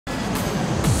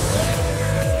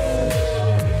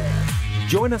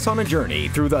Join us on a journey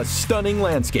through the stunning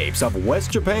landscapes of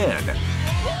West Japan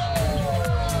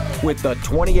with the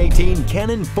 2018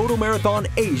 Canon PhotoMarathon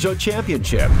Asia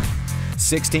Championship.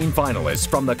 16 finalists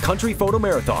from the country photo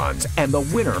marathons and the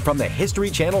winner from the History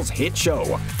Channel's hit show,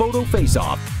 Photo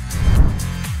Face-Off.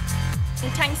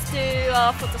 Thanks to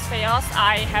Photospheres,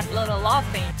 I have learned a lot of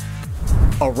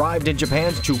things. Arrived in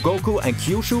Japan's Chukogu and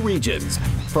Kyushu regions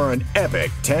for an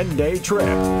epic 10-day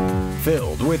trip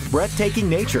filled with breathtaking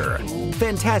nature,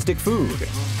 fantastic food,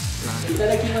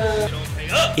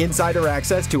 insider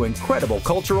access to incredible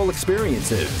cultural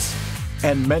experiences,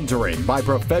 and mentoring by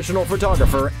professional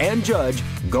photographer and judge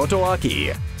Goto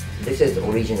Aki. This is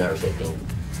original setting.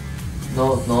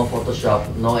 No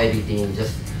Photoshop, no editing,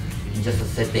 just a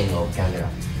setting of camera.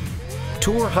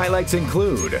 Tour highlights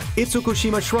include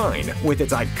Itsukushima Shrine with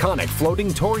its iconic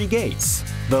floating torii gates,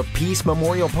 the Peace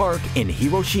Memorial Park in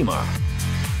Hiroshima,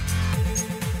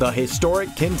 the historic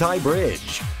Kintai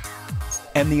Bridge,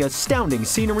 and the astounding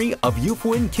scenery of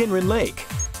Yufuin Kinrin Lake.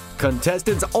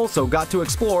 Contestants also got to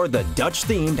explore the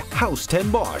Dutch-themed House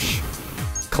Ten Bosch,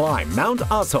 climb Mount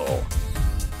Aso,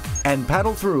 and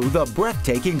paddle through the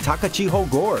breathtaking Takachiho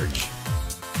Gorge.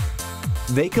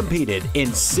 They competed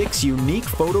in 6 unique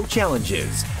photo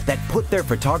challenges that put their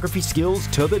photography skills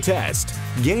to the test,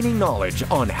 gaining knowledge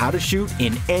on how to shoot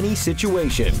in any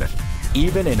situation,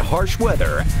 even in harsh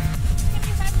weather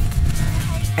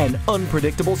and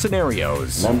unpredictable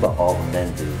scenarios. Number of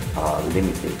lenses are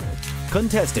limited.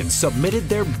 Contestants submitted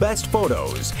their best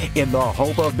photos in the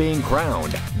hope of being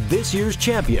crowned this year's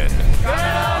champion.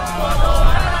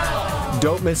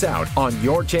 Don't miss out on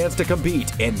your chance to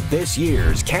compete in this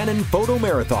year's Canon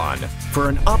PhotoMarathon for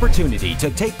an opportunity to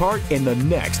take part in the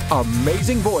next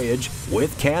amazing voyage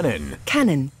with Canon.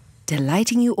 Canon,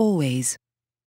 delighting you always.